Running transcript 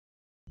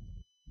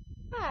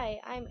Hi,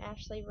 I'm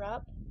Ashley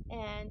Rupp,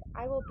 and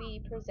I will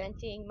be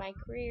presenting my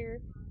career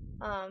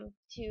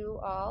to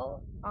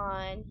all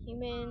on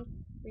human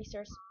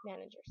resource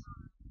managers.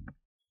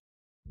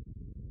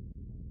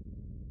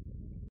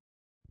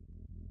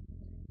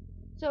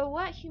 So,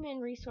 what human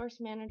resource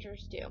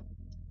managers do?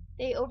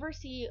 They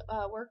oversee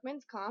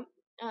workman's comp,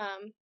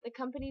 the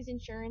company's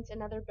insurance,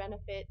 and other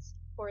benefits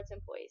for its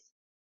employees.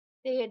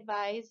 They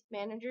advise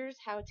managers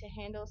how to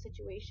handle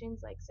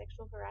situations like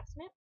sexual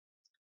harassment.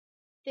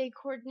 They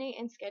coordinate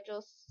and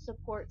schedule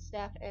support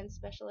staff and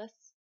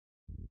specialists.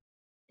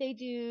 They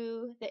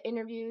do the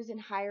interviews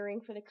and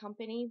hiring for the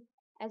company,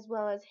 as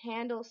well as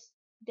handle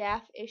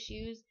staff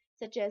issues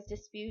such as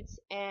disputes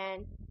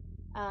and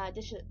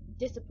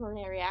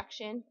disciplinary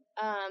action.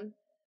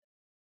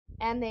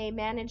 And they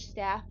manage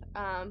staff,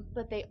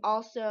 but they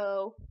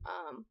also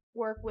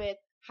work with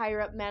higher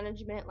up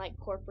management like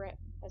corporate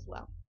as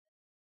well.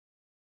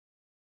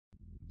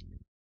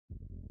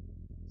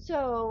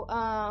 So,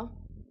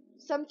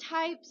 some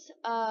types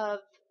of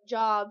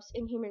jobs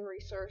in human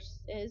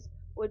resources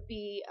would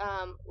be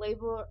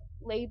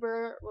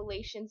labor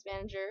relations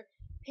manager,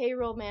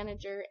 payroll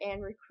manager,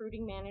 and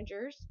recruiting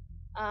managers.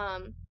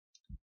 Um,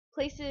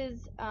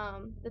 Places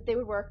that they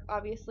would work,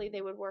 obviously,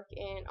 they would work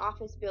in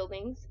office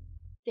buildings.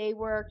 They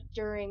work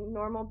during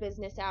normal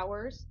business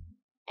hours,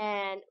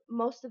 and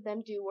most of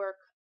them do work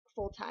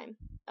full time.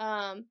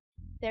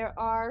 There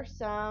are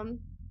some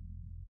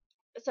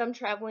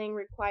traveling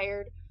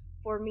required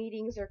for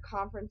meetings or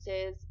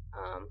conferences,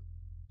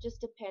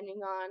 just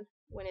depending on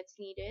when it's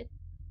needed.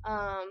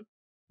 Um,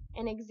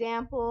 an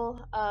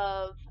example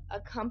of a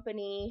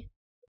company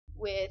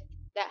with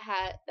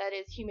that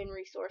is human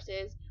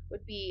resources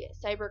would be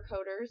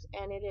Cybercoders,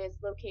 and it is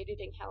located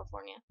in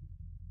California.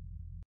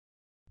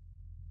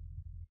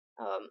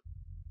 Um,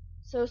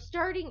 so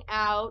starting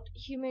out,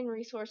 human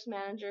resource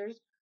managers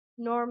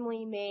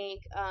normally make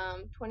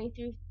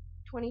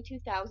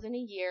 22,000 a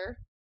year.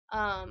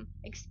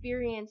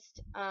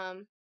 Experienced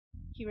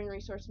human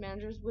resource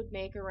managers would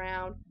make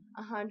around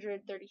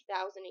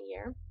 130,000 a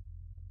year.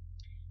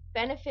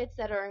 Benefits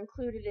that are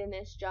included in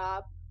this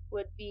job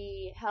would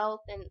be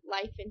health and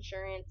life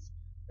insurance,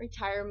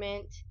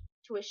 retirement,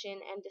 tuition,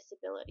 and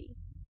disability.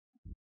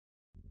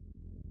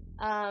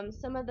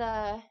 Some of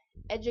the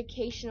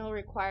educational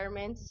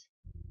requirements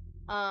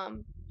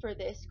for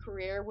this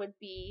career would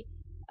be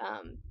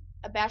um,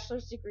 a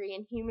bachelor's degree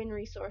in human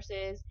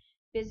resources,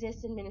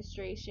 business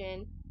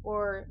administration,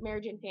 or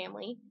marriage and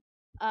family.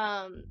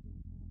 Um,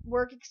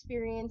 Work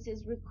experience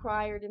is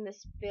required in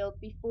this field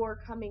before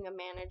becoming a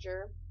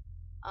manager,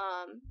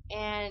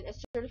 and a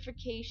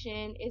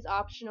certification is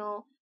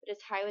optional but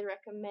is highly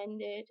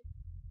recommended.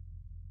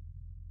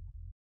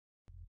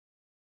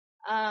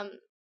 Um,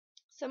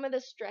 some of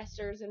the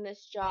stressors in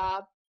this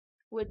job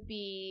would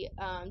be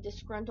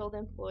disgruntled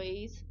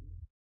employees,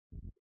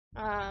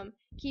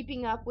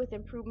 keeping up with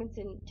improvements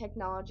in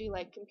technology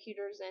like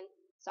computers and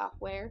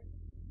software,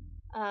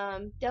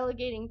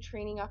 delegating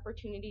training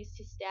opportunities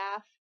to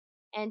staff,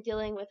 and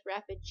dealing with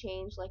rapid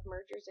change like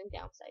mergers and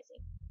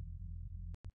downsizing.